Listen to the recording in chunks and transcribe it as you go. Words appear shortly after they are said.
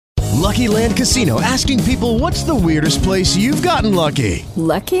Lucky Land Casino, asking people, what's the weirdest place you've gotten lucky?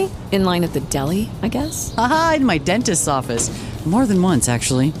 Lucky? In line at the deli, I guess? Aha, in my dentist's office. More than once,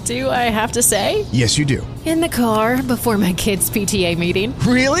 actually. Do I have to say? Yes, you do. In the car before my kids' PTA meeting.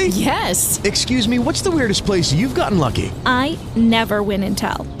 Really? Yes. Excuse me, what's the weirdest place you've gotten lucky? I never win and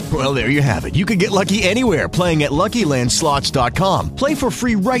tell. Well, there you have it. You can get lucky anywhere, playing at LuckyLandSlots.com. Play for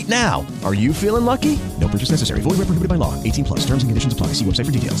free right now. Are you feeling lucky? No purchase necessary. Void where prohibited by law. 18 plus. Terms and conditions apply. See website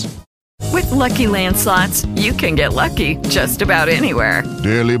for details. With Lucky Land Slots, you can get lucky just about anywhere.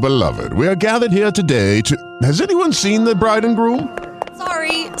 Dearly beloved, we are gathered here today to... Has anyone seen the bride and groom?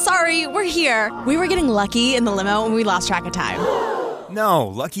 Sorry, we're here. We were getting lucky in the limo and we lost track of time. No,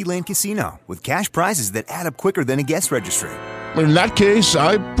 Lucky Land Casino, with cash prizes that add up quicker than a guest registry. In that case,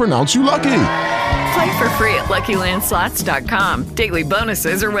 I pronounce you lucky. Play for free at LuckyLandSlots.com. Daily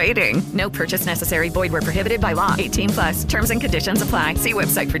bonuses are waiting. No purchase necessary. Void where prohibited by law. 18 plus. Terms and conditions apply. See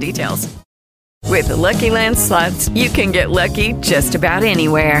website for details. With the Lucky Land Slots, you can get lucky just about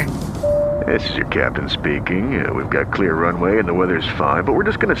anywhere. This is your captain speaking. We've got clear runway and the weather's fine, but we're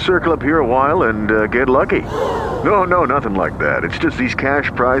just going to circle up here a while and get lucky. No, nothing like that. It's just these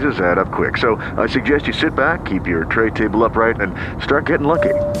cash prizes add up quick. So I suggest you sit back, keep your tray table upright, and start getting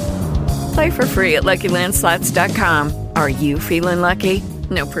lucky. Play for free at LuckyLandSlots.com. Are you feeling lucky?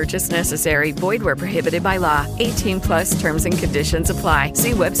 No purchase necessary. Void where prohibited by law. 18 plus terms and conditions apply.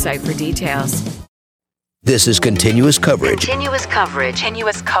 See website for details. This is continuous coverage. Continuous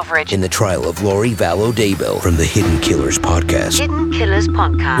coverage. In the trial of Lori Vallow Daybell from the Hidden Killers podcast. Hidden Killers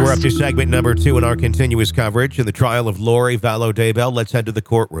podcast. We're up to segment number 2 in our continuous coverage in the trial of Lori Vallow Daybell. Let's head to the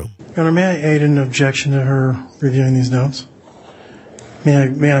courtroom. Your Honor, may I aid in an objection to her reviewing these notes?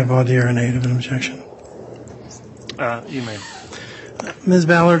 May I volunteer an aid of an objection? You may. Ms.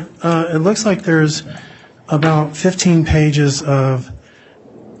 Ballard, it looks like there's about 15 pages of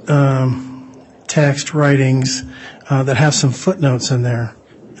text writings that have some footnotes in there.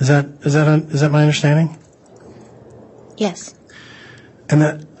 Is that my understanding? Yes. And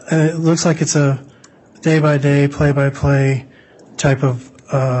it looks like it's a day-by-day, play-by-play type of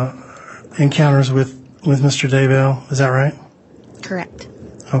encounters with Mr. Daybell. Is that right? Correct.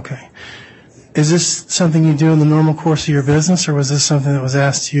 Okay. Is this something you do in the normal course of your business, or was this something that was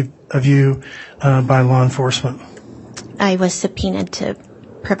asked of you by law enforcement? I was subpoenaed to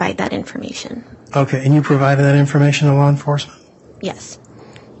provide that information. Okay, and you provided that information to law enforcement? Yes.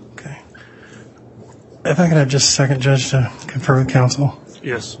 Okay. If I could have just a second, Judge, to confer with counsel.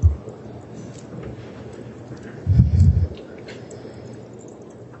 Yes.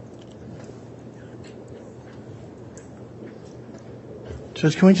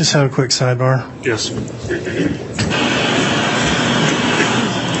 Judge, can we just have a quick sidebar? Yes.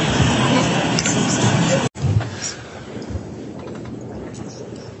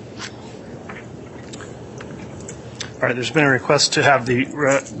 All right, there's been a request to have the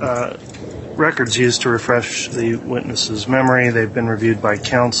records used to refresh the witness's memory. They've been reviewed by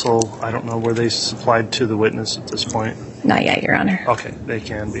counsel. I don't know, were they supplied to the witness at this point? Not yet, Your Honor. Okay, they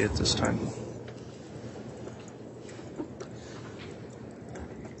can be at this time.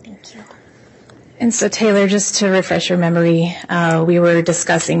 Thank you. And so, Taylor, just to refresh your memory, we were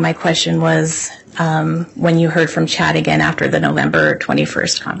discussing, my question was when you heard from Chad again after the November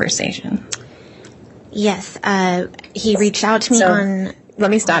 21st conversation. Yes, he reached out to me on... Let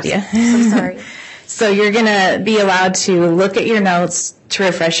me stop you. I'm sorry. So you're going to be allowed to look at your notes to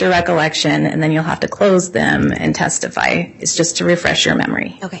refresh your recollection, and then you'll have to close them and testify. It's just to refresh your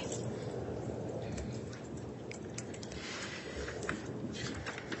memory. Okay.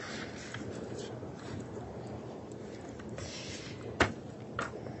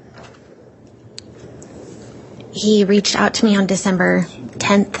 He reached out to me on December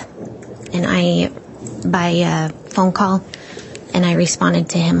 10th, and by phone call, and I responded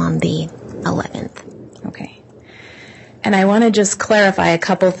to him on the 11th. Okay. And I want to just clarify a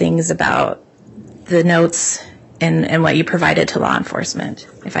couple things about the notes and what you provided to law enforcement,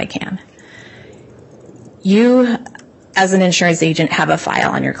 if I can. You, as an insurance agent, have a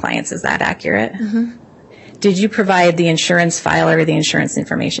file on your clients. Is that accurate? Mm-hmm. Did you provide the insurance file or the insurance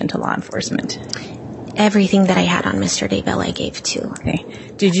information to law enforcement? Everything that I had on Mr. Daybell I gave to.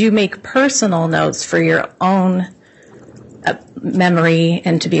 Okay. Did you make personal notes for your own memory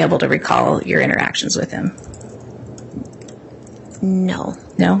and to be able to recall your interactions with him? No.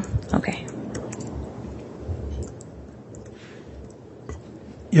 No? Okay.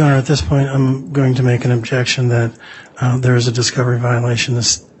 Your Honor, at this point, I'm going to make an objection that there is a discovery violation.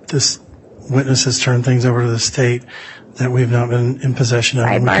 This witness has turned things over to the state that we've not been in possession of.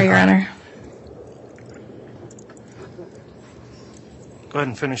 Sidebar, Your Honor. Go ahead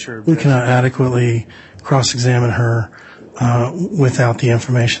and finish your We cannot adequately cross-examine her without the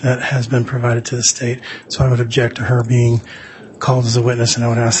information that has been provided to the state. So I would object to her being called as a witness, and I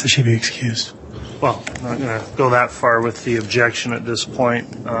would ask that she be excused. Well, I'm not going to go that far with the objection at this point.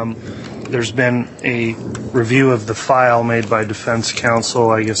 There's been a review of the file made by defense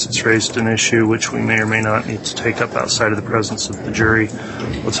counsel. I guess it's raised an issue which we may or may not need to take up outside of the presence of the jury.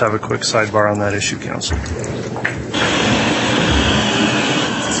 Let's have a quick sidebar on that issue, counsel.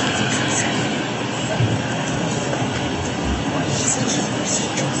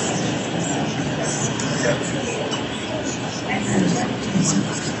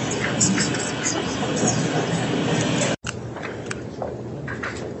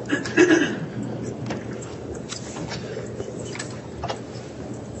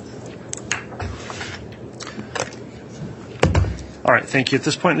 All right, thank you. At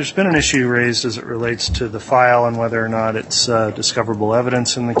this point, there's been an issue raised as it relates to the file and whether or not it's discoverable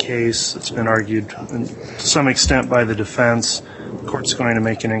evidence in the case. It's been argued to some extent by the defense. The court's going to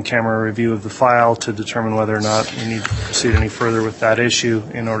make an in-camera review of the file to determine whether or not we need to proceed any further with that issue.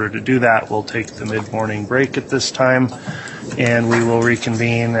 In order to do that, we'll take the mid-morning break at this time, and we will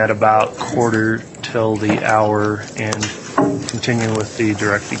reconvene at about 1:45 and continue with the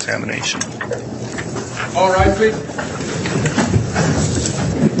direct examination. All right, please.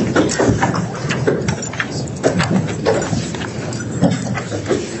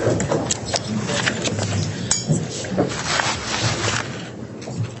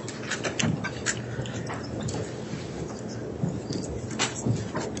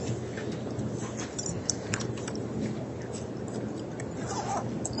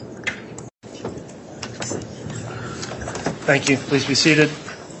 Thank you. Please be seated.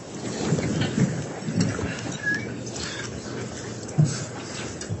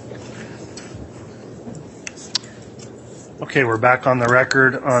 Okay, we're back on the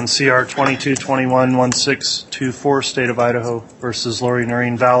record on CR 2221-1624, State of Idaho versus Lori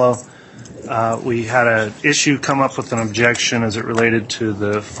Noreen Vallow. We had an issue come up with an objection as it related to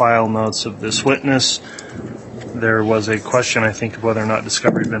the file notes of this witness. There was a question, I think, of whether or not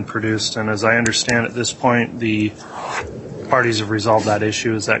discovery had been produced, and as I understand at this point, the parties have resolved that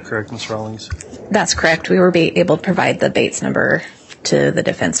issue. Is that correct, Ms. Rawlings? That's correct. We were able to provide the Bates number to the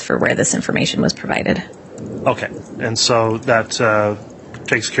defense for where this information was provided. Okay, and so that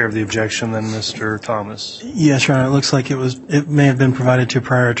takes care of the objection then, Mr. Thomas? Yes, Your Honor. It looks like it may have been provided to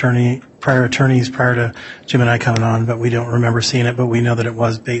prior attorneys prior to Jim and I coming on, but we don't remember seeing it, but we know that it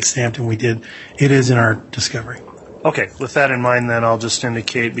was Bates stamped, and it is in our discovery. Okay, with that in mind then, I'll just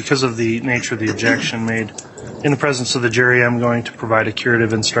indicate, because of the nature of the objection made in the presence of the jury, I'm going to provide a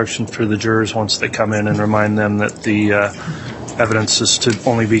curative instruction for the jurors once they come in and remind them that the evidence is to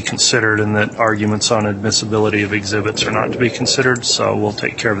only be considered and that arguments on admissibility of exhibits are not to be considered. So we'll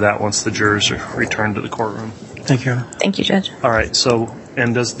take care of that once the jurors are returned to the courtroom. Thank you, Your Honor. Thank you, Judge. All right, so,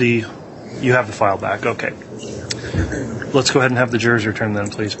 and you have the file back? Okay. Let's go ahead and have the jurors return then,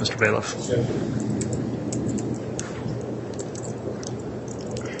 please, Mr. Bailiff.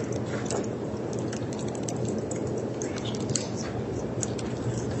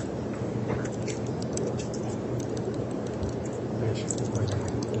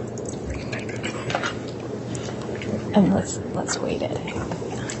 And let's wait it.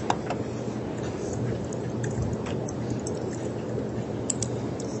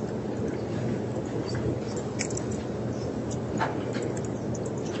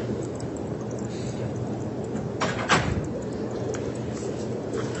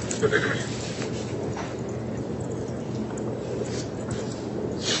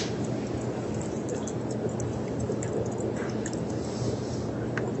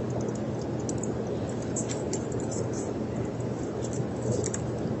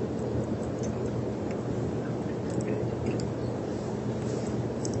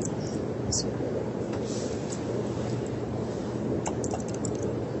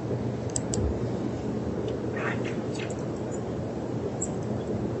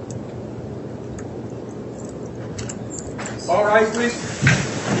 All right, please.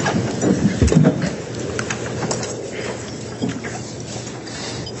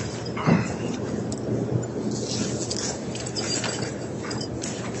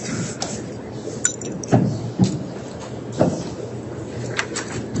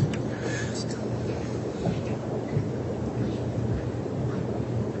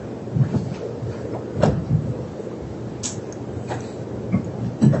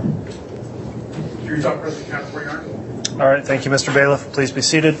 All right, thank you, Mr. Bailiff. Please be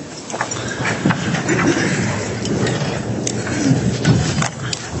seated.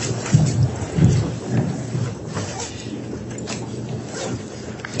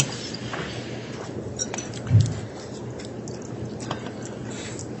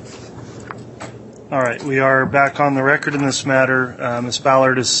 All right, we are back on the record in this matter. Ms.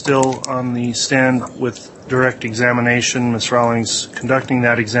 Ballard is still on the stand with direct examination. Ms. Rawlings conducting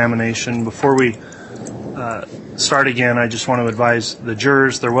that examination. Before we start again, I just want to advise the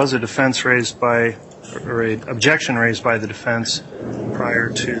jurors there was a defense raised by, or an objection raised by the defense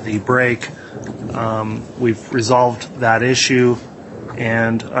prior to the break. We've resolved that issue,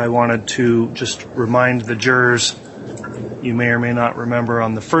 and I wanted to just remind the jurors, you may or may not remember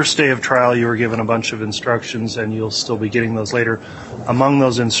on the first day of trial you were given a bunch of instructions, and you'll still be getting those later. Among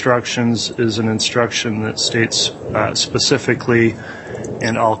those instructions is an instruction that states specifically,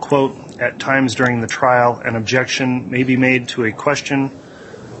 and I'll quote, "At times during the trial, an objection may be made to a question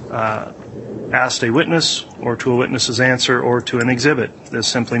asked a witness, or to a witness's answer, or to an exhibit. This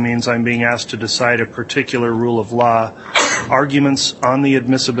simply means I'm being asked to decide a particular rule of law. Arguments on the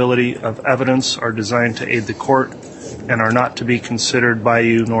admissibility of evidence are designed to aid the court and are not to be considered by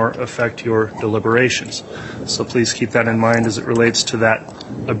you nor affect your deliberations." So please keep that in mind as it relates to that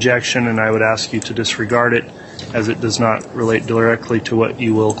objection, and I would ask you to disregard it as it does not relate directly to what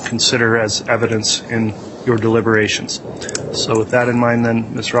you will consider as evidence in your deliberations. So with that in mind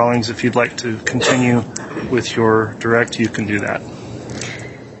then, Ms. Rawlings, if you'd like to continue with your direct, you can do that.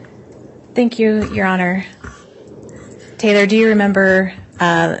 Thank you, Your Honor. Taylor, do you remember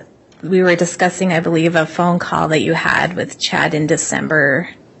we were discussing, I believe, a phone call that you had with Chad in December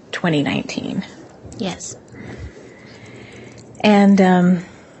 2019? Yes. And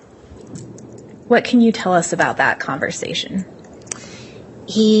what can you tell us about that conversation?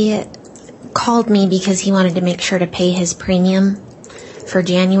 He called me because he wanted to make sure to pay his premium for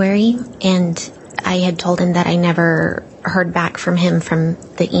January, and I had told him that I never heard back from him from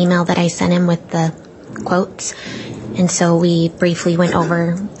the email that I sent him with the quotes. And so we briefly went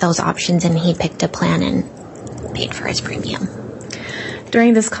over those options, and he picked a plan and paid for his premium.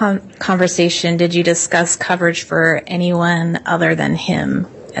 During this conversation, did you discuss coverage for anyone other than him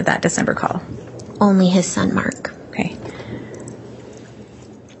at that December call? Only his son, Mark. Okay.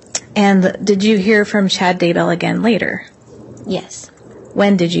 And did you hear from Chad Daybell again later? Yes.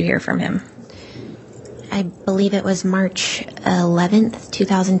 When did you hear from him? I believe it was March 11th,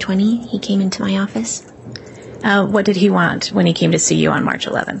 2020. He came into my office. What did he want when he came to see you on March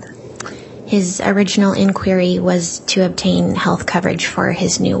 11th? His original inquiry was to obtain health coverage for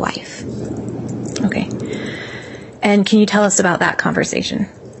his new wife. Okay. And can you tell us about that conversation?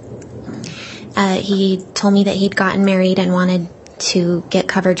 He told me that he'd gotten married and wanted to get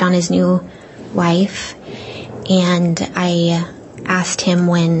coverage on his new wife. And I asked him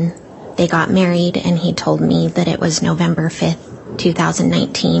when they got married, and he told me that it was November 5th,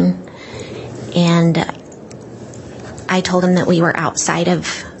 2019. And I told him that we were outside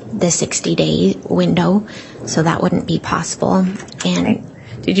of the 60-day window, so that wouldn't be possible. And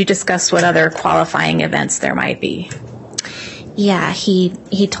did you discuss what other qualifying events there might be? Yeah, he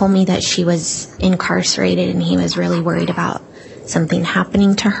told me that she was incarcerated and he was really worried about something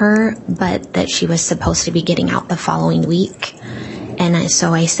happening to her, but that she was supposed to be getting out the following week. And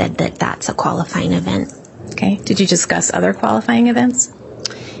so I said that that's a qualifying event. Okay. Did you discuss other qualifying events?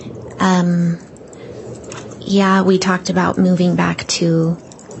 Yeah, we talked about moving back to,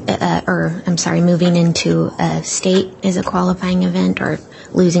 moving into a state is a qualifying event, or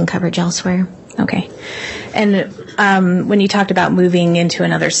losing coverage elsewhere. Okay. And when you talked about moving into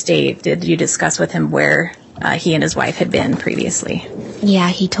another state, did you discuss with him where he and his wife had been previously? Yeah,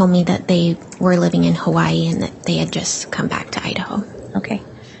 he told me that they were living in Hawaii and that they had just come back to Idaho. Okay.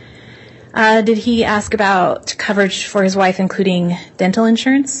 Did he ask about coverage for his wife, including dental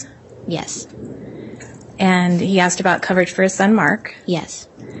insurance? Yes. And he asked about coverage for his son, Mark? Yes.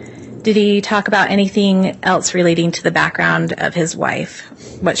 Did he talk about anything else relating to the background of his wife,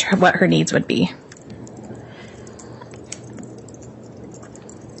 what her needs would be?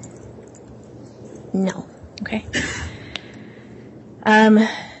 No. Okay.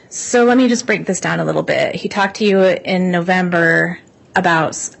 So let me just break this down a little bit. He talked to you in November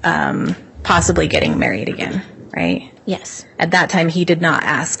about possibly getting married again, right? Yes. At that time, he did not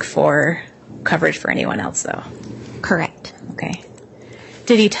ask for coverage for anyone else, though? Correct. Okay.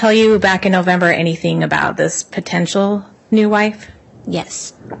 Did he tell you back in November anything about this potential new wife?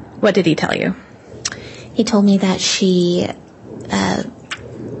 Yes. What did he tell you? He told me that she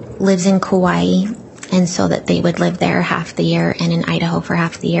lives in Kauai, and so that they would live there half the year and in Idaho for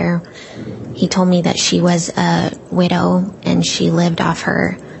half the year. He told me that she was a widow and she lived off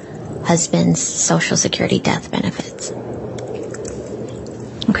her husband's Social Security death benefits.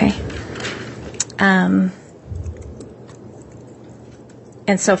 Okay.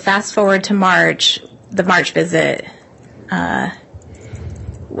 And so fast forward to March, the March visit,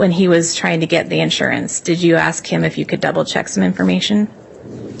 when he was trying to get the insurance, did you ask him if you could double check some information?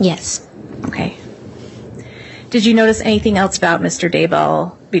 Yes. Okay. Did you notice anything else about Mr.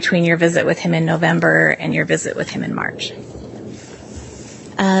 Daybell between your visit with him in November and your visit with him in March?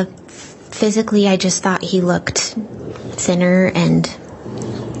 Physically, I just thought he looked thinner and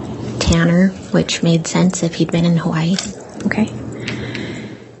tanner, which made sense if he'd been in Hawaii. Okay.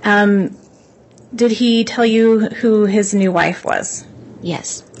 Did he tell you who his new wife was?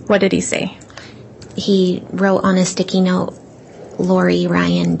 Yes. What did he say? He wrote on a sticky note, Lori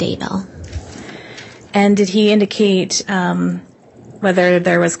Ryan Daybell. And did he indicate whether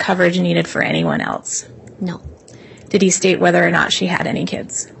there was coverage needed for anyone else? No. Did he state whether or not she had any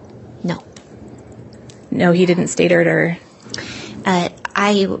kids? No. No, he didn't state it, or?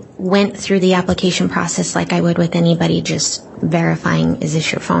 I went through the application process like I would with anybody, just verifying, is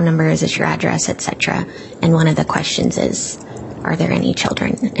this your phone number, is this your address, etc. And one of the questions is, are there any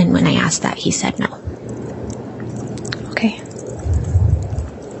children? And when I asked that, he said no. Okay.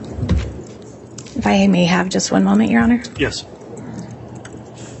 If I may have just one moment, Your Honor. Yes.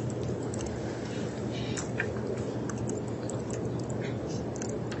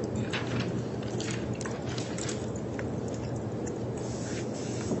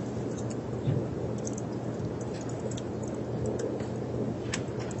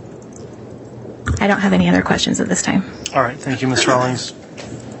 I don't have any other questions at this time. All right. Thank you, Ms. Rawlings.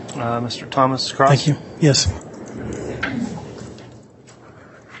 Mr. Thomas Cross. Thank you. Yes.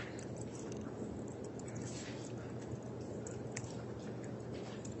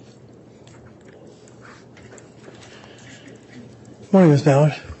 Morning, Ms.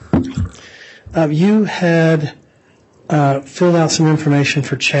 Ballard. You had filled out some information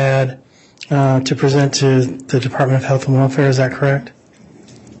for Chad to present to the Department of Health and Welfare. Is that correct?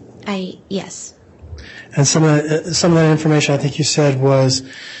 Yes. And some of that information, I think you said, was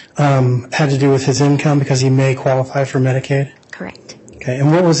had to do with his income because he may qualify for Medicaid. Correct. Okay.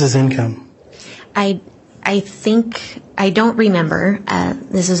 And what was his income? I think, I don't remember.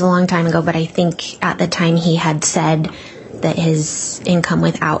 This was a long time ago, but I think at the time he had said that his income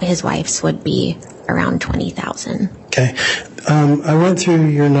without his wife's would be around $20,000. Okay. I went through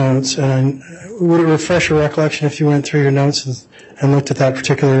your notes, and would it refresh your recollection if you went through your notes and looked at that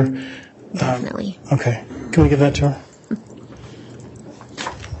particular? Definitely. Okay. Can we give that to her?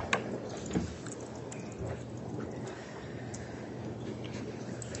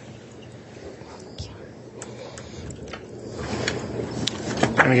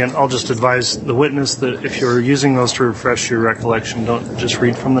 And again, I'll just advise the witness that if you're using those to refresh your recollection, don't just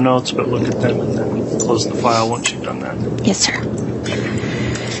read from the notes, but look at them and then close the file once you've done that. Yes, sir.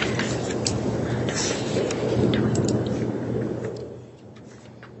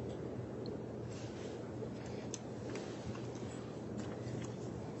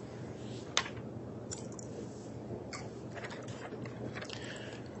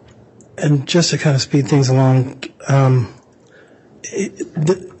 And just to kind of speed things along,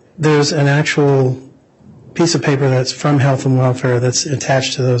 there's an actual piece of paper that's from Health and Welfare that's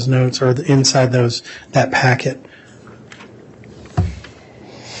attached to those notes or inside that packet.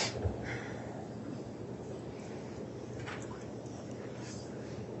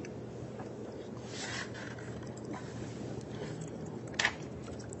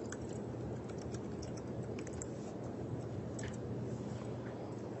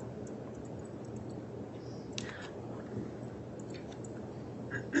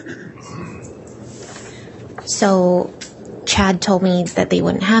 So Chad told me that they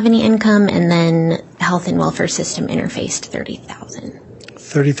wouldn't have any income, and then Health and Welfare System interfaced $30,000.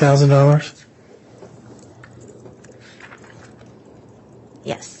 $30,000?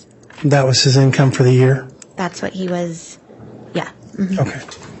 Yes. That was his income for the year? That's what he was, yeah. Mm-hmm. Okay.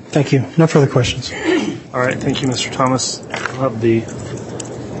 Thank you. No further questions. All right. Thank you, Mr. Thomas. We'll have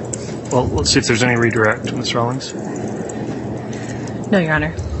well, let's see if there's any redirect, Ms. Rawlings. No, Your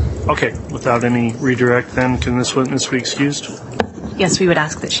Honor. Okay. Without any redirect, then, can this witness be excused? Yes, we would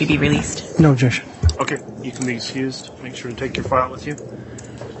ask that she be released. No objection. Okay. You can be excused. Make sure to take your file with you.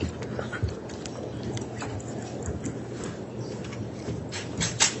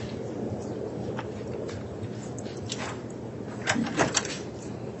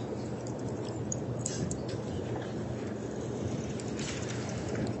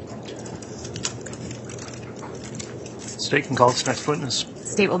 State can call its next witness.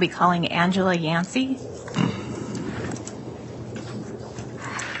 State will be calling Angela Yancey.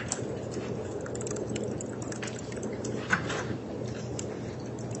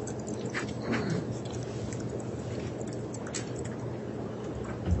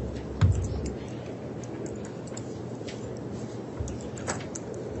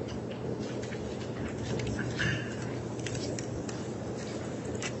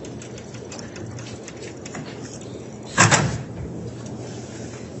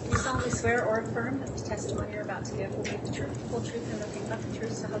 solemnly swear or affirm that the testimony you're about to give will be the truth, full truth, and nothing but the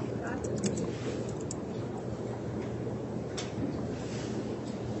truth, so help you God?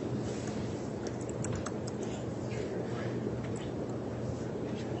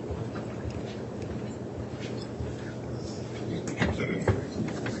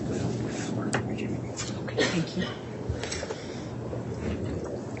 Thank you.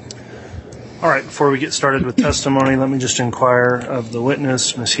 All right, before we get started with testimony, let me just inquire of the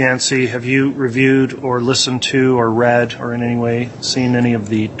witness, Ms. Yancey, have you reviewed or listened to or read or in any way seen any of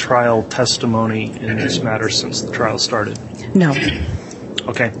the trial testimony in this matter since the trial started? No.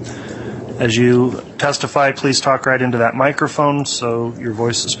 Okay. As you testify, please talk right into that microphone so your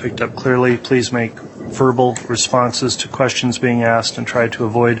voice is picked up clearly. Please make verbal responses to questions being asked and try to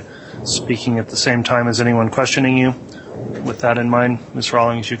avoid speaking at the same time as anyone questioning you. With that in mind, Ms.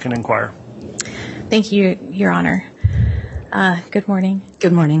 Rawlings, you can inquire. Thank you, Your Honor. Good morning.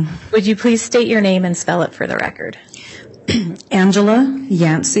 Good morning. Would you please state your name and spell it for the record? Angela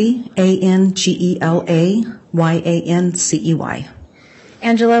Yancey, ANGELA,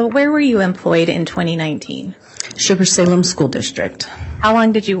 Angela, where were you employed in 2019? Sugar Salem School District. How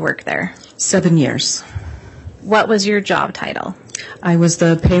long did you work there? 7 years. What was your job title? I was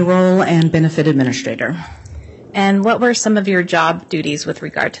the payroll and benefit administrator. And what were some of your job duties with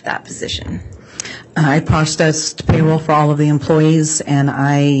regard to that position? I processed payroll for all of the employees, and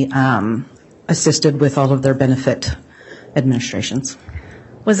I assisted with all of their benefit administrations.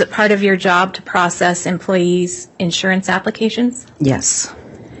 Was it part of your job to process employees' insurance applications? Yes.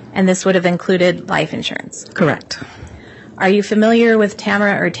 And this would have included life insurance? Correct. Are you familiar with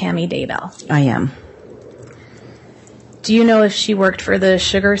Tamara or Tammy Daybell? I am. Do you know if she worked for the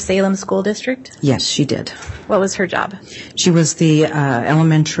Sugar Salem School District? Yes, she did. What was her job? She was the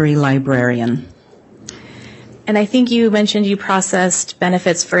elementary librarian. And I think you mentioned you processed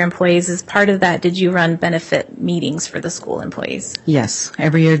benefits for employees. As part of that, did you run benefit meetings for the school employees? Yes.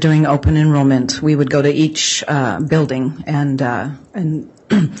 Every year during open enrollment, we would go to each building and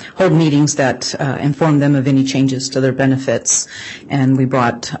hold meetings that informed them of any changes to their benefits, and we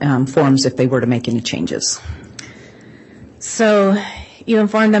brought forms if they were to make any changes. So you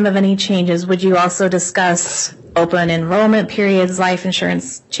informed them of any changes. Would you also discuss open enrollment periods, life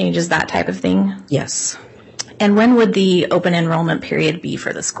insurance changes, that type of thing? Yes. And when would the open enrollment period be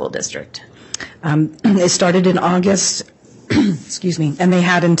for the school district? It started in August, excuse me, and they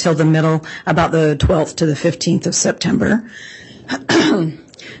had until the middle, about the 12th to the 15th of September,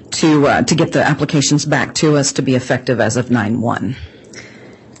 to get the applications back to us to be effective as of 9/1.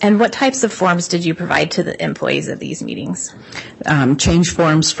 And what types of forms did you provide to the employees at these meetings? Change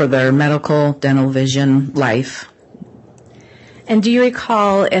forms for their medical, dental, vision, life. And do you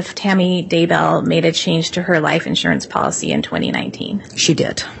recall if Tammy Daybell made a change to her life insurance policy in 2019? She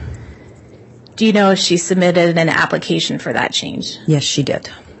did. Do you know if she submitted an application for that change? Yes, she did.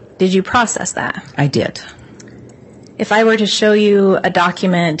 Did you process that? I did. If I were to show you a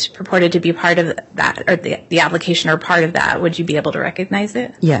document purported to be part of that, or the application or part of that, would you be able to recognize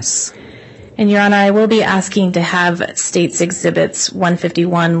it? Yes. And Your Honor, I will be asking to have States Exhibits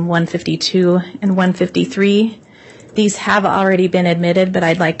 151, 152, and 153. These have already been admitted, but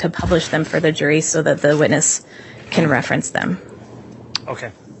I'd like to publish them for the jury so that the witness can reference them.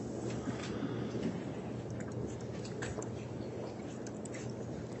 Okay.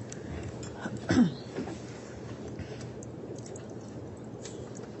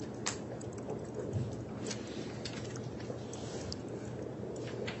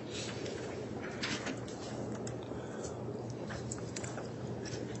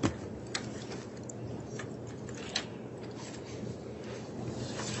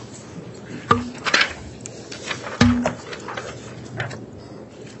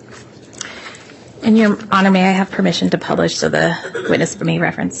 And Your Honor, may I have permission to publish so the witness may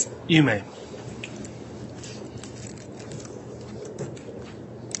reference? You may.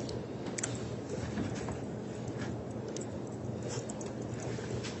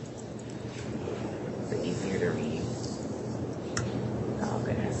 Is it easier to read? Oh,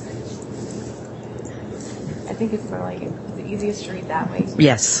 goodness. I think it's more like, is it easiest to read that way?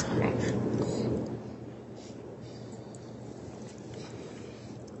 Yes. Okay.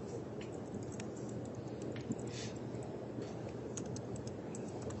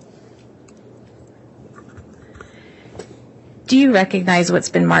 Do you recognize what's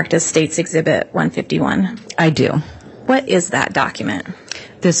been marked as States Exhibit 151? I do. What is that document?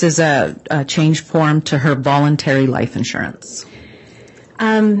 This is a change form to her voluntary life insurance.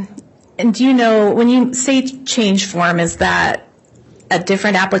 And do you know, when you say change form, is that a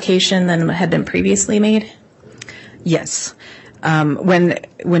different application than had been previously made? Yes.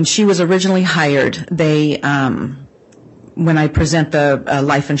 When she was originally hired, they when I present the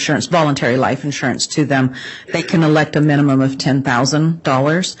life insurance, voluntary life insurance to them, they can elect a minimum of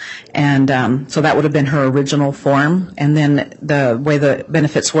 $10,000, and so that would have been her original form. And then the way the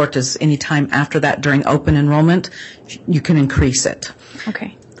benefits worked is any time after that during open enrollment, you can increase it.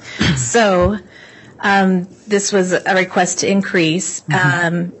 Okay. So this was a request to increase.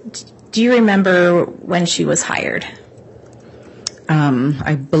 Do you remember when she was hired?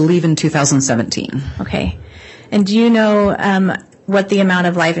 I believe in 2017. Okay. And do you know what the amount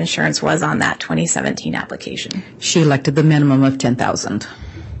of life insurance was on that 2017 application? She elected the minimum of $10,000.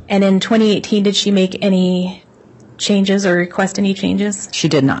 And in 2018, did she make any changes or request any changes? She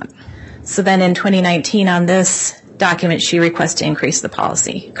did not. So then in 2019 on this document, she requested to increase the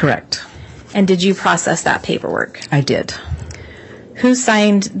policy. Correct. And did you process that paperwork? I did. Who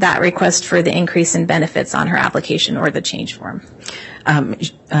signed that request for the increase in benefits on her application or the change form?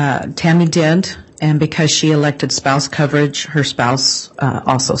 Tammy did, and because she elected spouse coverage, her spouse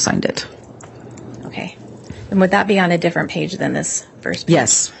also signed it. Okay. And would that be on a different page than this first page?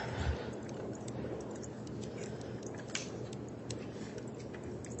 Yes.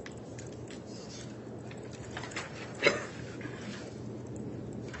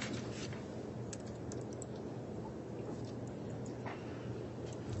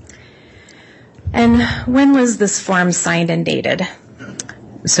 And when was this form signed and dated?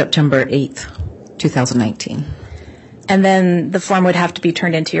 September 8th, 2019. And then the form would have to be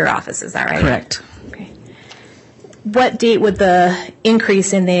turned into your office, is that right? Correct. Okay. What date would the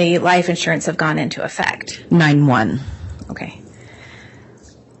increase in the life insurance have gone into effect? 9/1. Okay.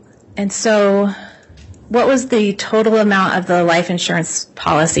 And so what was the total amount of the life insurance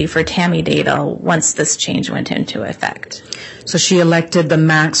policy for Tammy Daybell once this change went into effect? So she elected the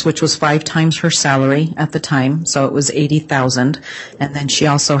max, which was 5 times her salary at the time, so it was $80,000, and then she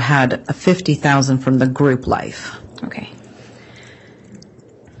also had a $50,000 from the group life. Okay.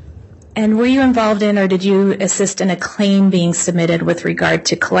 And were you involved in or did you assist in a claim being submitted with regard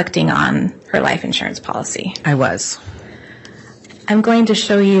to collecting on her life insurance policy? I was. I'm going to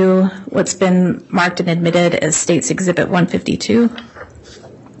show you what's been marked and admitted as State's Exhibit 152.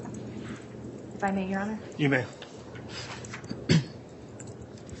 If I may, Your Honor. You may.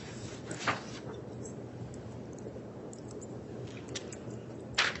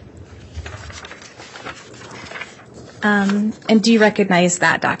 And do you recognize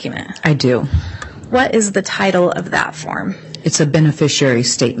that document? I do. What is the title of that form? It's a beneficiary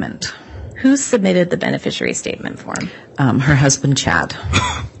statement. Who submitted the beneficiary statement form? Her husband, Chad.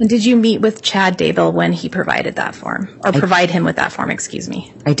 And did you meet with Chad Daybell when he provided that form? Or provide him with that form, excuse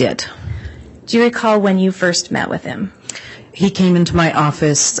me. I did. Do you recall when you first met with him? He came into my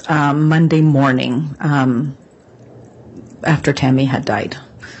office Monday morning after Tammy had died.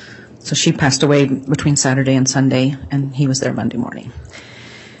 So she passed away between Saturday and Sunday, and he was there Monday morning.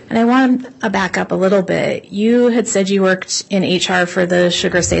 And I want to back up a little bit. You had said you worked in HR for the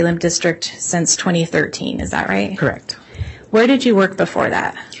Sugar-Salem district since 2013, is that right? Correct. Where did you work before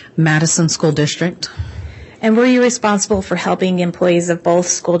that? Madison School District. And were you responsible for helping employees of both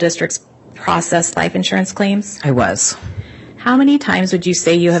school districts process life insurance claims? I was. How many times would you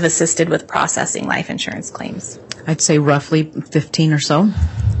say you have assisted with processing life insurance claims? I'd say roughly 15 or so.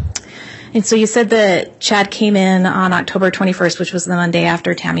 And so you said that Chad came in on October 21st, which was the Monday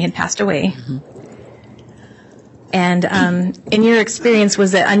after Tammy had passed away. Mm-hmm. And in your experience,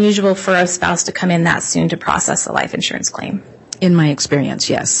 was it unusual for a spouse to come in that soon to process a life insurance claim? In my experience,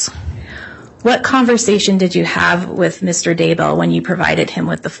 yes. What conversation did you have with Mr. Daybell when you provided him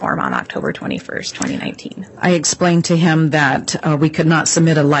with the form on October 21st, 2019? I explained to him that we could not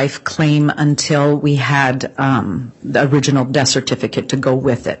submit a life claim until we had the original death certificate to go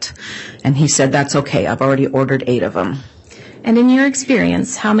with it. And he said, that's okay, I've already ordered 8 of them. And in your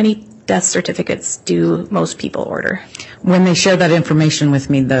experience, how many death certificates do most people order? When they share that information with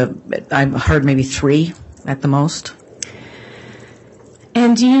me, I've heard maybe 3 at the most.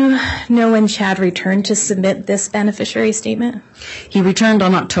 And do you know when Chad returned to submit this beneficiary statement? He returned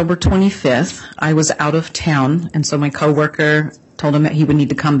on October 25th. I was out of town, and so my coworker told him that he would need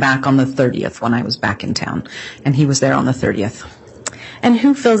to come back on the 30th when I was back in town, and he was there on the 30th. And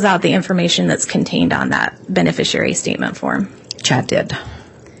who fills out the information that's contained on that beneficiary statement form? Chad did.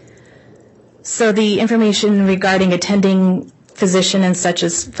 So the information regarding attending physician and such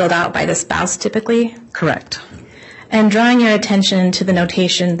is filled out by the spouse typically? Correct. And drawing your attention to the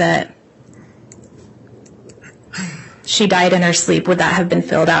notation that she died in her sleep, would that have been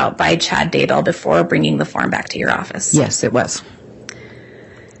filled out by Chad Daybell before bringing the form back to your office? Yes, it was.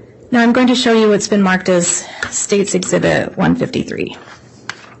 Now I'm going to show you what's been marked as State's Exhibit 153.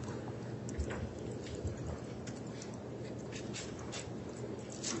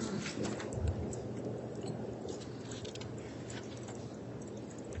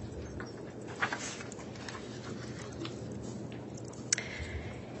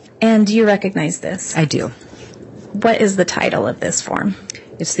 And do you recognize this? I do. What is the title of this form?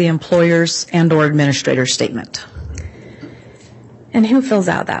 It's the employer's and/or administrator's statement. And who fills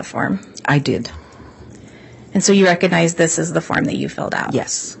out that form? I did. And so you recognize this as the form that you filled out?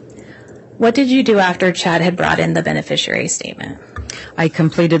 Yes. What did you do after Chad had brought in the beneficiary statement? I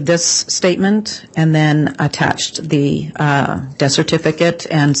completed this statement and then attached the death certificate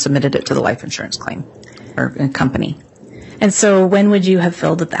and submitted it to the life insurance claim or company. And so when would you have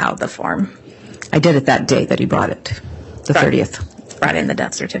filled out the form? I did it that day that he brought it, the 30th. Brought in the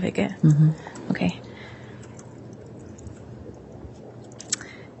death certificate? Mm-hmm. Okay.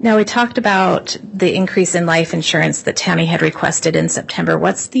 Now, we talked about the increase in life insurance that Tammy had requested in September.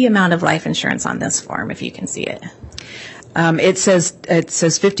 What's the amount of life insurance on this form, if you can see it? It says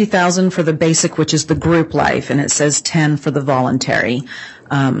 $50,000 for the basic, which is the group life, and it says $10,000 for the voluntary.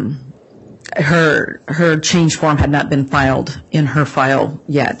 Her change form had not been filed in her file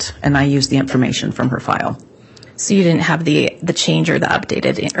yet, and I used the information from her file. So you didn't have the change or the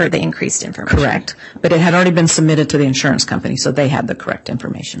updated or the increased information? Correct. But it had already been submitted to the insurance company, so they had the correct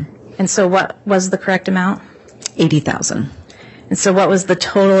information. And so what was the correct amount? $80,000. And so what was the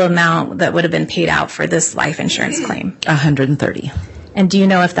total amount that would have been paid out for this life insurance claim? $130,000. And do you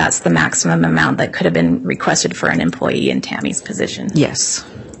know if that's the maximum amount that could have been requested for an employee in Tammy's position? Yes.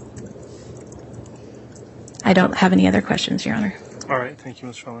 I don't have any other questions, Your Honor. All right. Thank you,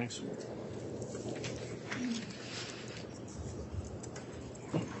 Ms. Rawlings.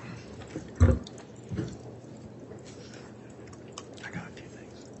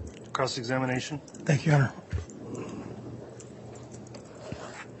 Cross-examination. Thank you, Your Honor.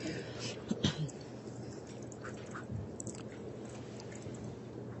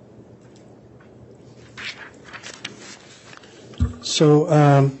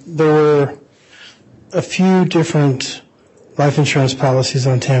 So there were a few different life insurance policies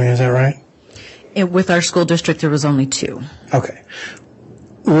on Tammy, is that right? With our school district, there was only 2. Okay.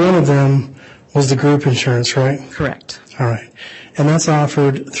 One of them was the group insurance, right? Correct. All right. And that's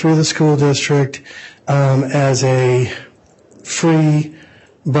offered through the school district as a free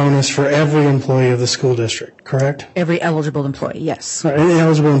bonus for every employee of the school district, correct? Every eligible employee, yes. Any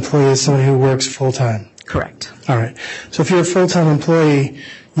eligible employee is somebody who works full-time. Correct. All right. So if you're a full-time employee,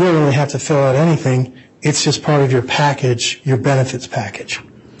 you don't really have to fill out anything. It's just part of your package, your benefits package.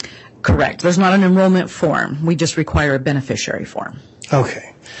 Correct. There's not an enrollment form. We just require a beneficiary form.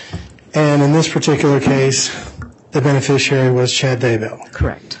 Okay. And in this particular case, the beneficiary was Chad Daybell.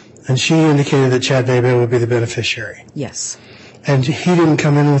 Correct. And she indicated that Chad Daybell would be the beneficiary. Yes. And he didn't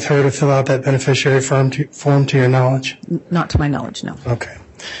come in with her to fill out that beneficiary form to your knowledge? Not to my knowledge, no. Okay.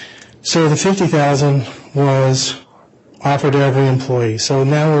 So the $50,000 was offered to every employee. So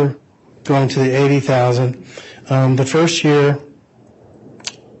now we're going to the $80,000. The first year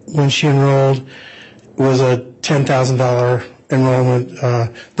when she enrolled was a $10,000 enrollment,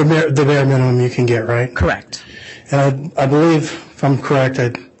 the bare minimum you can get, right? Correct. And I believe, if I'm correct,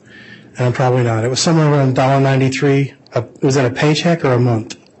 and I'm probably not, it was somewhere around $1.93. Was that a paycheck or a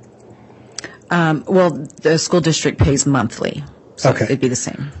month? Well, the school district pays monthly, so okay. It'd be the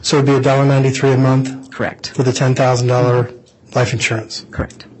same. So it'd be $1.93 a month? Correct. For the $10,000 life insurance?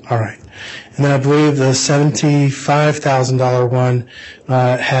 Correct. All right. And then I believe the $75,000 one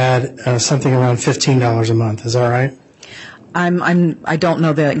had something around $15 a month. Is that right? I don't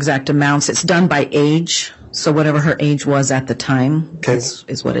know the exact amounts. It's done by age, so whatever her age was at the time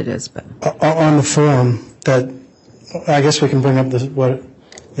is what it is. But on the form that, I guess we can bring up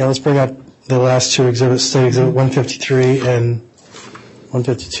let's bring up the last 2 exhibits, State Exhibit 153 and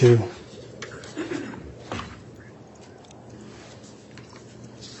 152.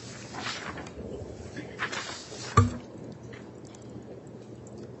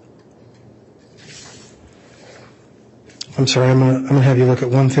 I'm sorry, I'm gonna have you look at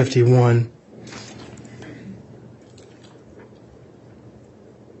 151.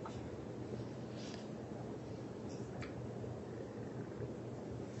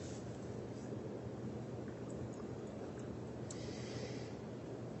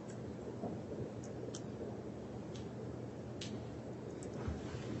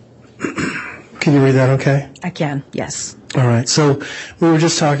 Can you read that okay? I can, yes. All right. So we were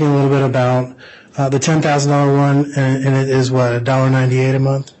just talking a little bit about the $10,000 one, and it is what, $1.98 a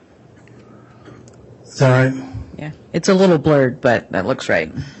month? Is that right? Yeah, it's a little blurred, but that looks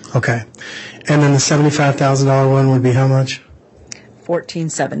right. Okay. And then the $75,000 one would be how much?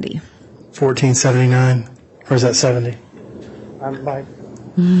 $1,470. $1,479. Or is that 70? I'm by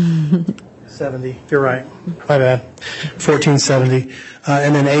 70. You're right. My bad. $1,470.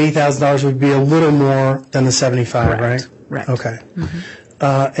 And then $80,000 would be a little more than the 75, right? Right. Okay.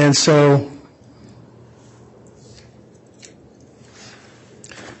 And so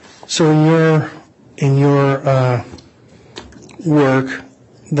in your work,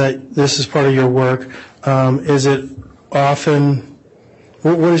 that this is part of your work, is it often,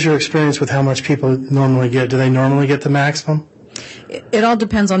 what is your experience with how much people normally get? Do they normally get the maximum? It all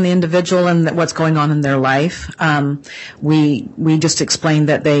depends on the individual and what's going on in their life. We just explained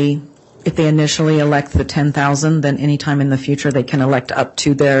that if they initially elect the $10,000, then anytime in the future they can elect up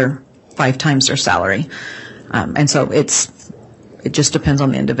to their 5 times their salary. And so it just depends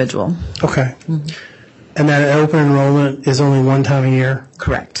on the individual. Okay. And that open enrollment is only one time a year?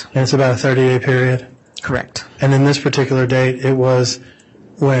 Correct. And it's about a 30-day period? Correct. And in this particular date, it was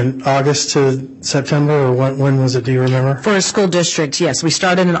when, August to September, or when was it, do you remember? For a school district, yes. We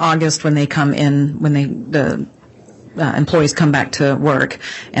started in August when they come in, when the employees come back to work,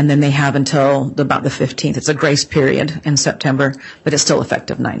 and then they have until about the 15th. It's a grace period in September, but it's still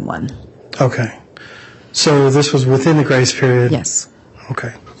effective 9/1. Okay. So this was within the grace period? Yes.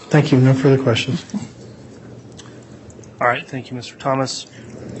 Okay. Thank you. No further questions. All right. Thank you, Mr. Thomas.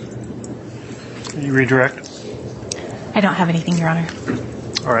 Can you redirect? I don't have anything, Your Honor.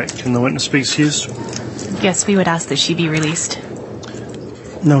 All right. Can the witness be excused? Yes, we would ask that she be released.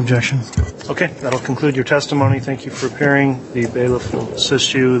 No objection. Okay. That'll conclude your testimony. Thank you for appearing. The bailiff will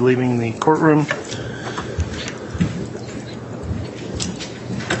assist you leaving the courtroom.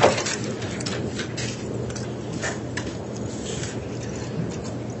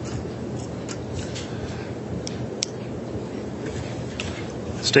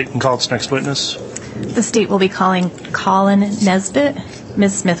 State can call its next witness. The state will be calling Colin Nesbitt.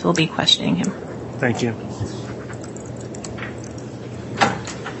 Ms. Smith will be questioning him. Thank you.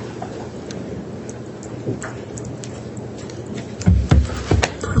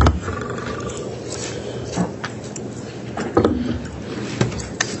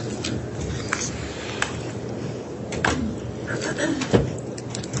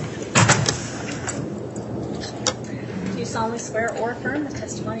 Do you solemnly swear or affirm the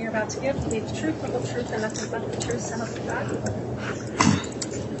testimony you're about to give to be the truth, the whole truth, and nothing but the truth, so help you God?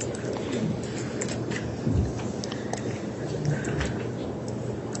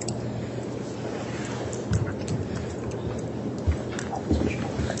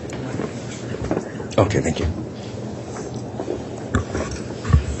 Okay, thank you.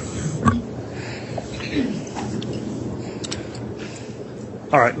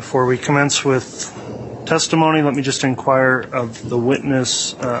 All right, before we commence with testimony, let me just inquire of the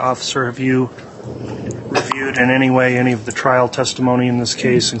witness. Officer, have you reviewed in any way any of the trial testimony in this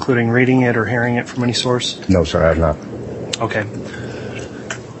case, including reading it or hearing it from any source? No, sir, I have not. Okay.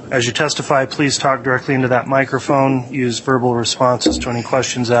 As you testify, please talk directly into that microphone, use verbal responses to any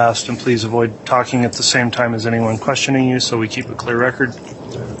questions asked, and please avoid talking at the same time as anyone questioning you so we keep a clear record.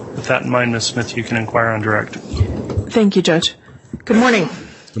 With that in mind, Ms. Smith, you can inquire on direct. Thank you, Judge. Good morning.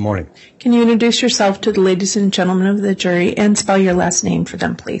 Good morning. Can you introduce yourself to the ladies and gentlemen of the jury and spell your last name for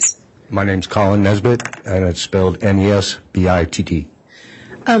them, please? My name's Colin Nesbitt, and it's spelled Nesbitt.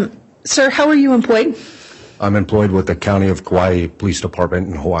 Sir, how are you employed? I'm employed with the County of Kauai Police Department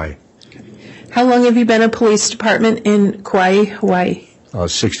in Hawaii. How long have you been a police department in Kauai, Hawaii?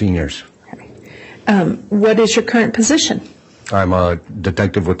 16 years. What is your current position? I'm a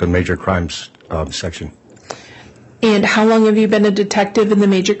detective with the Major Crimes Section. And how long have you been a detective in the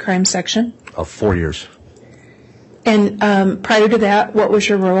Major Crime Section? 4 years. And prior to that, what was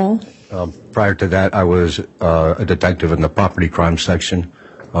your role? Prior to that, I was a detective in the Property Crime Section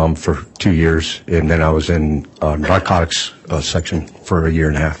for 2 years, and then I was in Narcotics Section for a year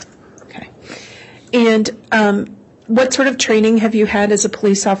and a half. Okay. And what sort of training have you had as a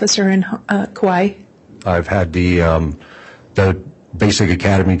police officer in Kauai? I've had the basic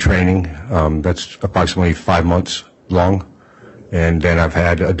academy training. That's approximately 5 months long. And then I've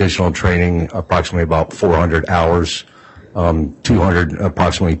had additional training, approximately about 400 hours.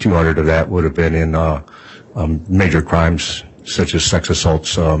 Approximately 200 of that would have been in major crimes such as sex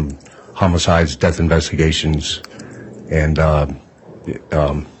assaults, homicides, death investigations, and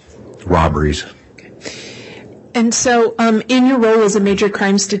robberies. And so in your role as a major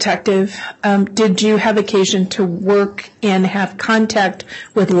crimes detective, did you have occasion to work and have contact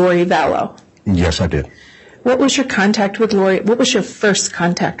with Lori Vallow? Yes, I did. What was your contact with Lori? What was your first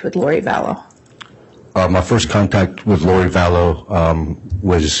contact with Lori Vallow? My first contact with Lori Vallow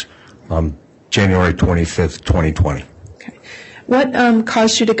was January 25th, 2020. What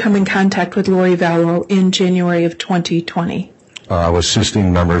caused you to come in contact with Lori Vallow in January of 2020? I was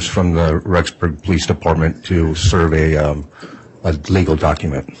assisting members from the Rexburg Police Department to serve a legal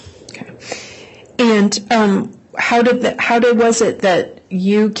document. And how was it that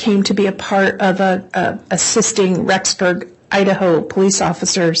you came to be a part of assisting Rexburg, Idaho police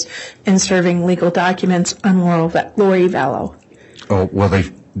officers in serving legal documents on Lori Vallow? Oh, well,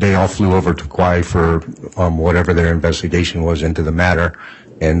 they all flew over to Kauai for whatever their investigation was into the matter,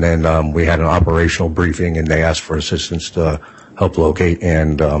 and then we had an operational briefing, and they asked for assistance to help locate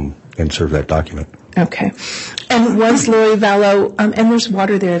and serve that document. Okay. And was Lori Vallow, and there's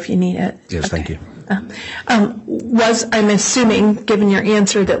water there if you need it. Yes, thank you. I'm assuming, given your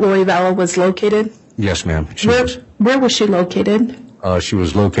answer, that Lori Vallow was located? Yes, ma'am. Where was she located? She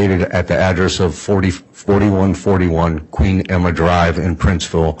was located at the address of 4141 Queen Emma Drive in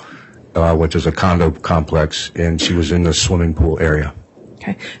Princeville, which is a condo complex, and she was in the swimming pool area.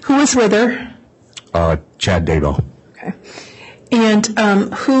 Okay. Who was with her? Chad Daybell. Okay. And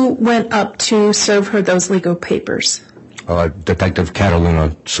who went up to serve her those legal papers? Detective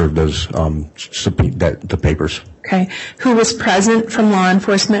Cataluna served those the papers. Okay. Who was present from law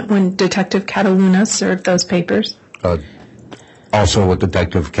enforcement when Detective Cataluna served those papers? Also with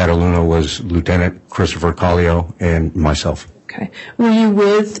Detective Cataluna was Lieutenant Christopher Collio and myself. Okay. Were you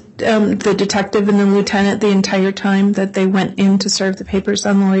with the detective and the lieutenant the entire time that they went in to serve the papers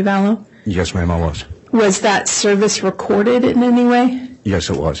on Lori Vallow? Yes, ma'am, I was. Was that service recorded in any way? Yes,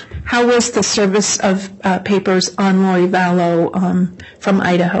 it was. How was the service of papers on Lori Vallow from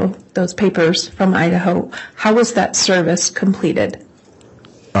Idaho, those papers from Idaho, how was that service completed?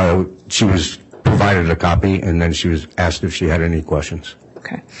 She was provided a copy, and then she was asked if she had any questions.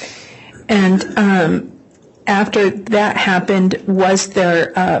 Okay. And after that happened, was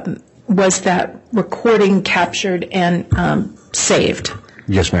that recording captured and saved?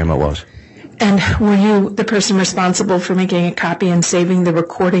 Yes, ma'am, it was. And were you the person responsible for making a copy and saving the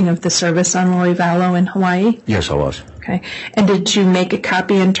recording of the service on Lori Vallow in Hawaii? Yes, I was. Okay. And did you make a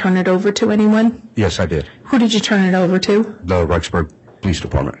copy and turn it over to anyone? Yes, I did. Who did you turn it over to? The Rexburg Police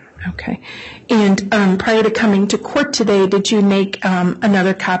Department. Okay. And prior to coming to court today, did you make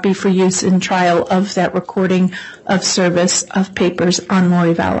another copy for use in trial of that recording of service of papers on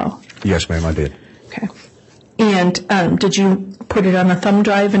Lori Vallow? Yes, ma'am, I did. Okay. And did you put it on a thumb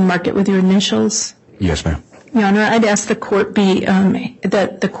drive and mark it with your initials? Yes, ma'am. Your Honor, I'd ask the court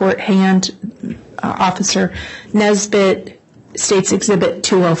that the court hand Officer Nesbitt State's Exhibit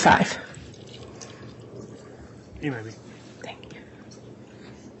 205. You may be. Thank you.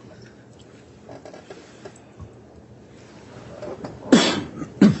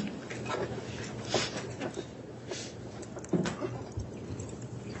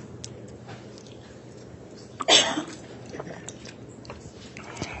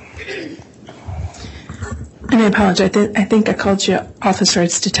 And I apologize. I think I called you officer.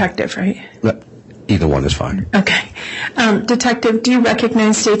 It's detective, right? Either one is fine. Okay. Detective, do you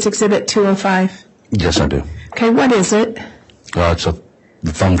recognize State's Exhibit 205? Yes, I do. Okay, what is it? It's the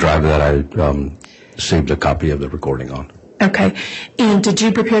thumb drive that I saved a copy of the recording on. Okay. And did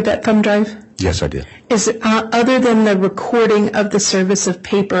you prepare that thumb drive? Yes, I did. Is it, other than the recording of the service of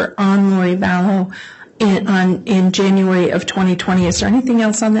paper on Lori Vallow in January of 2020, is there anything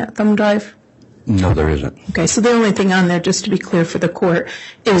else on that thumb drive? No, there isn't. Okay, so the only thing on there, just to be clear for the court,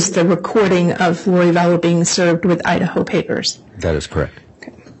 is the recording of Lori Vallow being served with Idaho papers. That is correct.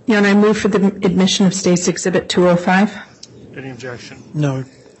 Okay. Your Honor, I move for the admission of State's Exhibit 205. Any objection? No.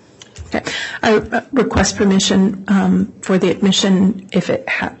 Okay. I request permission for the admission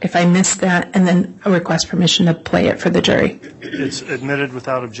if I missed that, and then I request permission to play it for the jury. It's admitted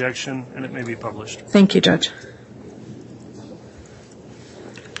without objection, and it may be published. Thank you, Judge.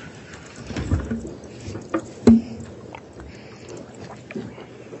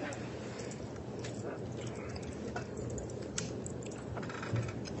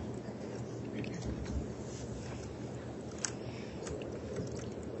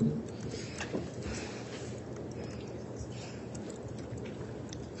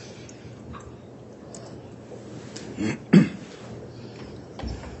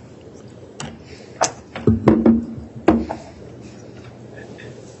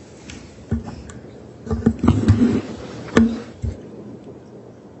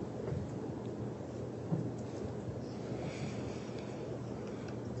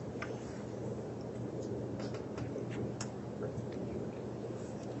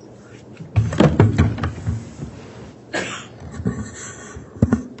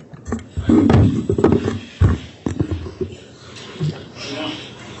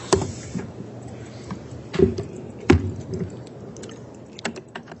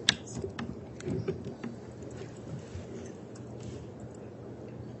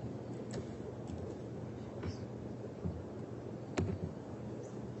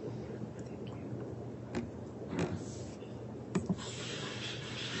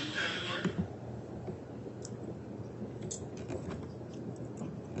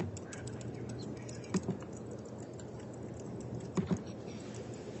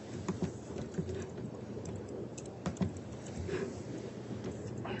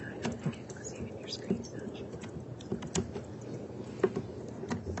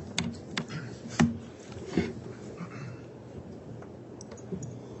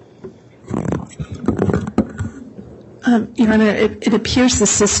 Your Honor, it appears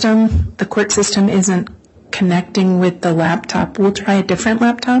the court system isn't connecting with the laptop. We'll try a different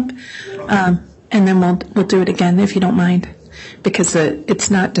laptop, and then we'll do it again if you don't mind, because it's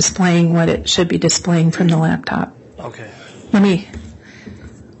not displaying what it should be displaying from the laptop. Okay.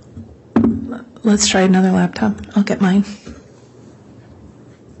 Let's try another laptop. I'll get mine.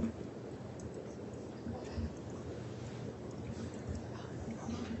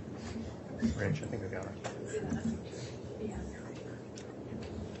 Rich, I think I got it.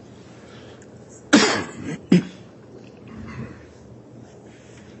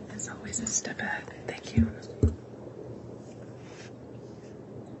 It's always a step ahead. Thank you.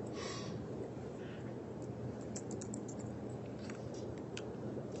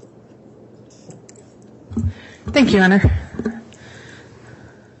 Thank you, Your Honor.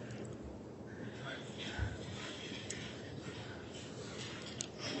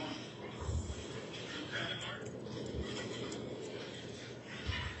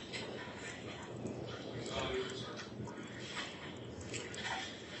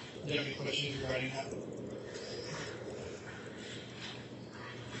 Do you have any questions regarding that?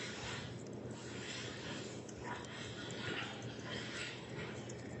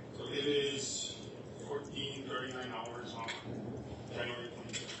 So it is 14:39 hours on January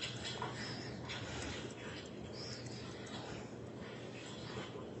 25th.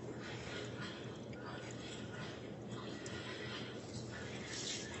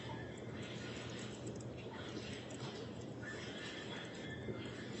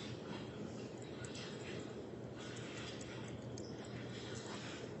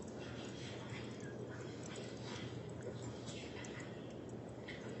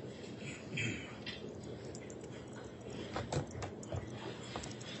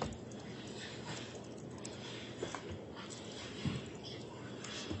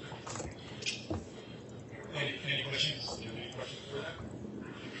 Any questions? Do you have any questions for that?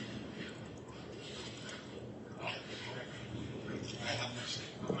 Oh, okay. I have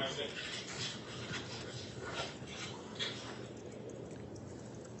next day.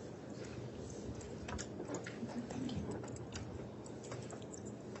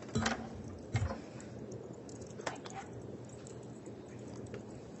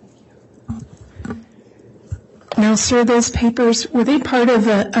 Now, sir, those papers, were they part of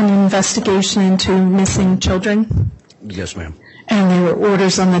an investigation into missing children? Yes, ma'am. And there were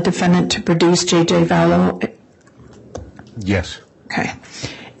orders on the defendant to produce J.J. Vallow? Yes. Okay.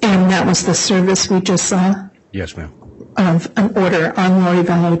 And that was the service we just saw Yes, ma'am. of an order on Lori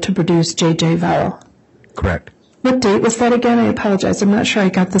Vallow to produce J.J. Vallow? Correct. What date was that again? I apologize. I'm not sure I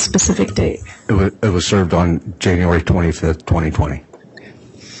got the specific date. It was served on January 25th, 2020.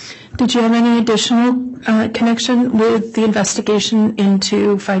 Did you have any additional connection with the investigation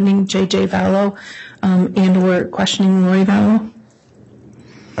into finding J.J. Vallow and or questioning Lori Vallow?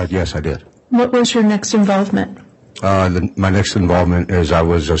 Yes, I did. What was your next involvement? My next involvement is I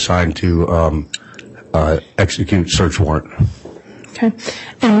was assigned to execute search warrant. Okay.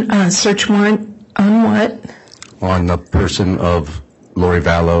 And search warrant on what? On the person of Lori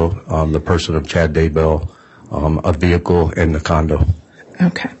Vallow, the person of Chad Daybell, a vehicle, and the condo.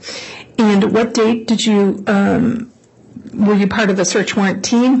 Okay. And what date did you, were you part of the search warrant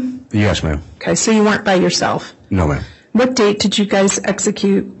team? Yes, ma'am. Okay, so you weren't by yourself? No, ma'am. What date did you guys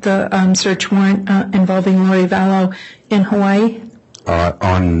execute the search warrant involving Lori Vallow in Hawaii?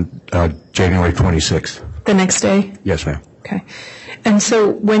 On January 26th. The next day? Yes, ma'am. Okay. And so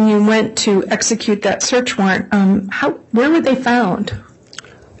when you went to execute that search warrant, where were they found?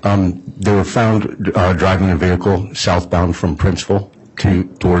 They were found driving a vehicle southbound from Princeville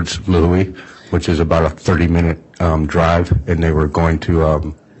towards Louis, which is about a 30-minute drive, and they were going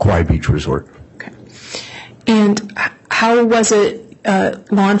to Kauai Beach Resort. Okay. And how was it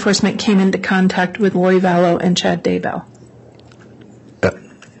law enforcement came into contact with Lori Vallow and Chad Daybell?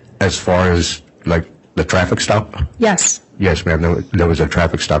 As far as, like, the traffic stop? Yes. Yes, ma'am. There was a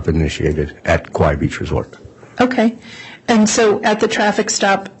traffic stop initiated at Kauai Beach Resort. Okay. And so at the traffic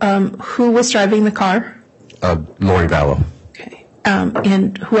stop, who was driving the car? Lori Vallow. Okay.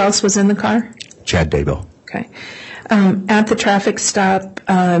 And who else was in the car? Chad Daybell. Okay. At the traffic stop,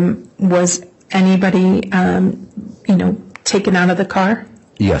 was anybody, taken out of the car?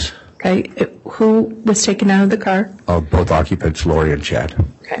 Yes. Okay. Who was taken out of the car? Both occupants, Lori and Chad.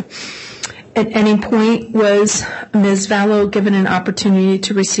 Okay. At any point, was Ms. Vallow given an opportunity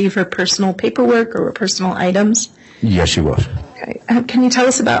to receive her personal paperwork or her personal items? Yes, she was. Okay. Can you tell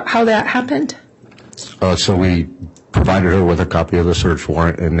us about how that happened? So we provided her with a copy of the search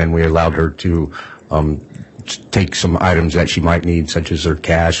warrant, and then we allowed her to take some items that she might need, such as her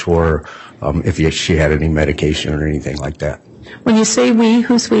cash or if she had any medication or anything like that. When you say we,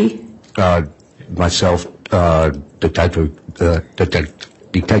 who's we? Myself, Detective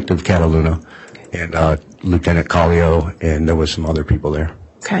Cataluna, and Lieutenant Collio, and there was some other people there.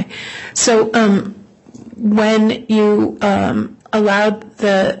 Okay. So when you allowed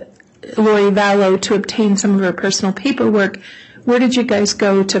the Lori Vallow to obtain some of her personal paperwork, where did you guys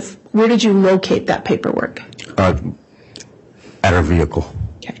go to, where did you locate that paperwork? At her vehicle.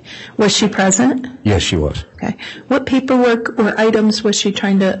 Okay. Was she present? Yes, she was. Okay. What paperwork or items was she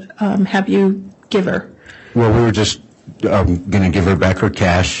trying to have you give her? Well, we were just going to give her back her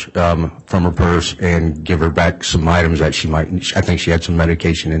cash from her purse and give her back some items that she might. I think she had some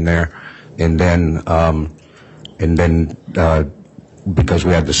medication in there, and then because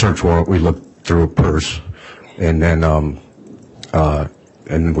we had the search warrant, we looked through her purse, and then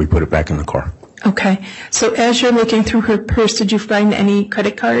we put it back in the car. Okay. So as you're looking through her purse, did you find any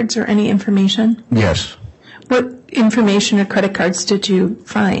credit cards or any information? Yes. What information or credit cards did you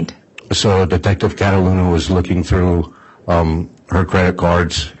find? So Detective Cataluna was looking through her credit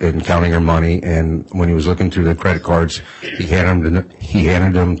cards and counting her money, and when he was looking through the credit cards, he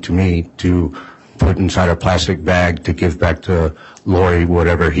handed them to me to put inside a plastic bag to give back to Lori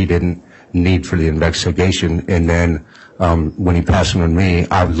whatever he didn't need for the investigation. And then when he passed them to me,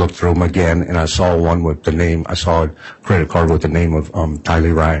 I looked through them again, and I saw one with the name. I saw a credit card with the name of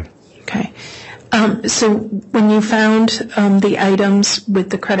Tylee Ryan. Okay. So when you found the items with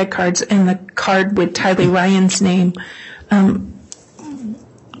the credit cards and the card with Tylee Ryan's name,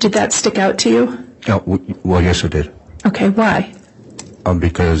 did that stick out to you? Well, yes, it did. Okay, why?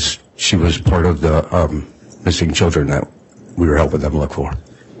 Because she was part of the missing children that we were helping them look for.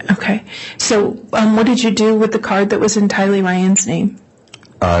 Okay. So what did you do with the card that was in Tylee Ryan's name?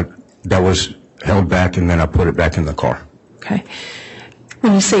 That was held back, and then I put it back in the car. Okay.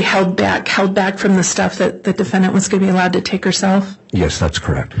 When you say held back from the stuff that the defendant was going to be allowed to take herself? Yes, that's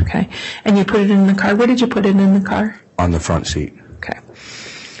correct. Okay. And you put it in the car. Where did you put it in the car? On the front seat. Okay.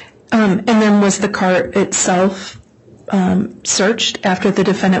 And then was the car itself searched after the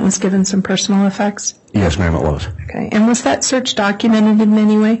defendant was given some personal effects? Yes, ma'am, it was. Okay. And was that search documented in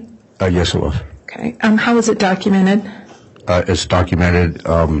any way? Yes, it was. Okay. How was it documented? It's documented.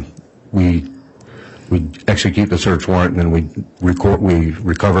 We execute the search warrant, and then we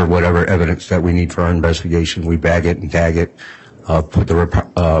recover whatever evidence that we need for our investigation. We bag it and tag it, put the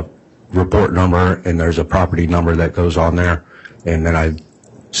report number, and there's a property number that goes on there, and then I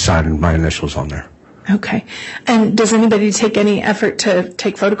sign my initials on there. Okay. And does anybody take any effort to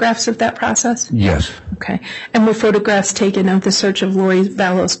take photographs of that process? Yes. Okay. And were photographs taken of the search of Lori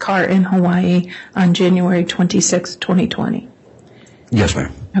Vallow's car in Hawaii on January 26, 2020? Yes,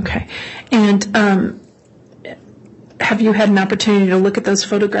 ma'am. Okay. And have you had an opportunity to look at those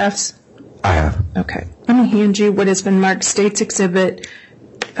photographs? I have. Okay. Let me hand you what has been marked State's Exhibit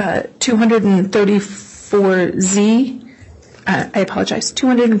 234Z. I apologize,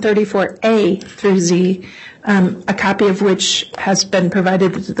 234A through Z, a copy of which has been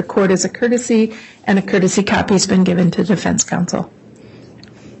provided to the court as a courtesy, and a courtesy copy has been given to defense counsel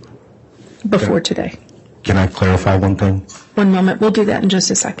before today. Can I clarify one thing? One moment. We'll do that in just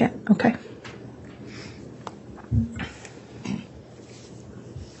a second. Okay.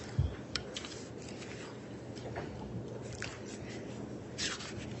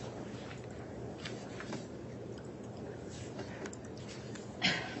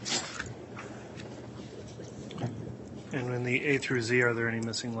 And in the A through Z, are there any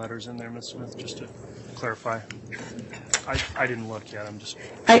missing letters in there, Ms. Smith, just to clarify? I didn't look yet. I'm just...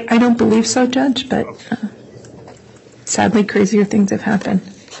 I don't believe so, Judge, but sadly crazier things have happened.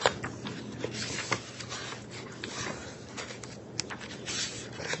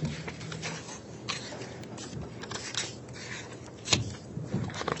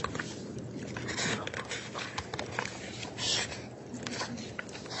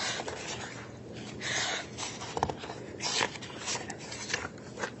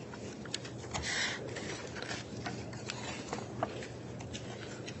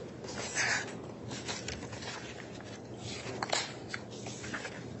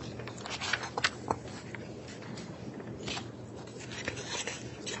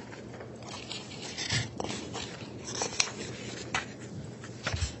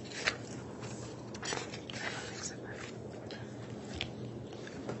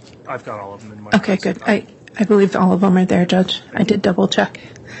 I've got all of them in my... Okay, good. I believe all of them are there, Judge. I did double check.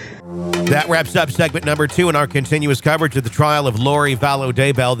 That wraps up segment number 2 in our continuous coverage of the trial of Lori Vallow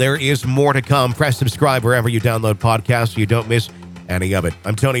Daybell. There is more to come. Press subscribe wherever you download podcasts so you don't miss any of it.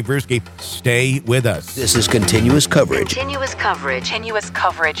 I'm Tony Bruschi. Stay with us. This is continuous coverage. Continuous coverage. Continuous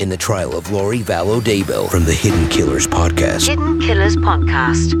coverage. In the trial of Lori Vallow Daybell from the Hidden Killers podcast. Hidden Killers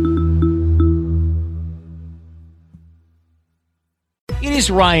podcast. It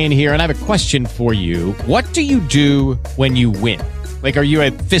is Ryan here, and I have a question for you. What do you do when you win? Like, are you a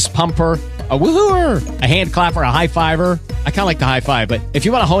fist pumper, a woohooer, a hand clapper, a high fiver? I kind of like the high five, but if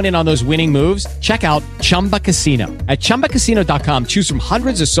you want to hone in on those winning moves, check out Chumba Casino. At ChumbaCasino.com, choose from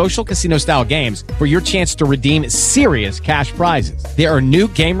hundreds of social casino-style games for your chance to redeem serious cash prizes. There are new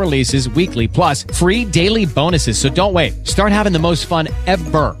game releases weekly, plus free daily bonuses. So don't wait. Start having the most fun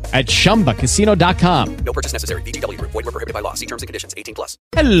ever at ChumbaCasino.com. No purchase necessary. VGW. Void where prohibited by law. See terms and conditions. 18+.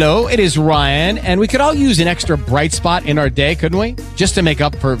 Hello, it is Ryan, and we could all use an extra bright spot in our day, couldn't we? Just to make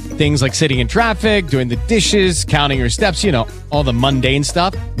up for things like sitting in traffic, doing the dishes, counting your steps, you know, all the mundane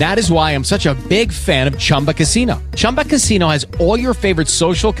stuff. That is why I'm such a big fan of Chumba Casino. Chumba Casino has all your favorite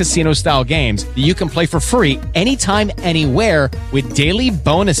social casino-style games that you can play for free anytime, anywhere with daily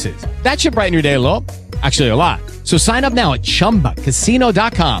bonuses. That should brighten your day a little. Actually, a lot. So sign up now at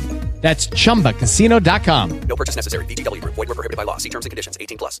ChumbaCasino.com. That's ChumbaCasino.com. No purchase necessary. VGW. Void where prohibited by law. See terms and conditions.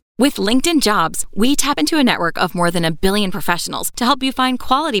 18+. With LinkedIn Jobs, we tap into a network of more than 1 billion professionals to help you find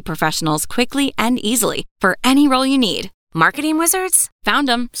quality professionals quickly and easily for any role you need. Marketing wizards? Found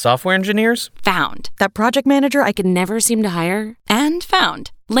them. Software engineers? Found. That project manager I could never seem to hire? And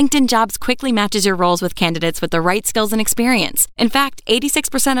found. LinkedIn Jobs quickly matches your roles with candidates with the right skills and experience. In fact,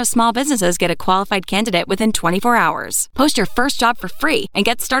 86% of small businesses get a qualified candidate within 24 hours. Post your first job for free and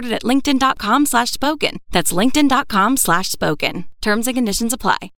get started at linkedin.com/spoken. That's linkedin.com/spoken. Terms and conditions apply.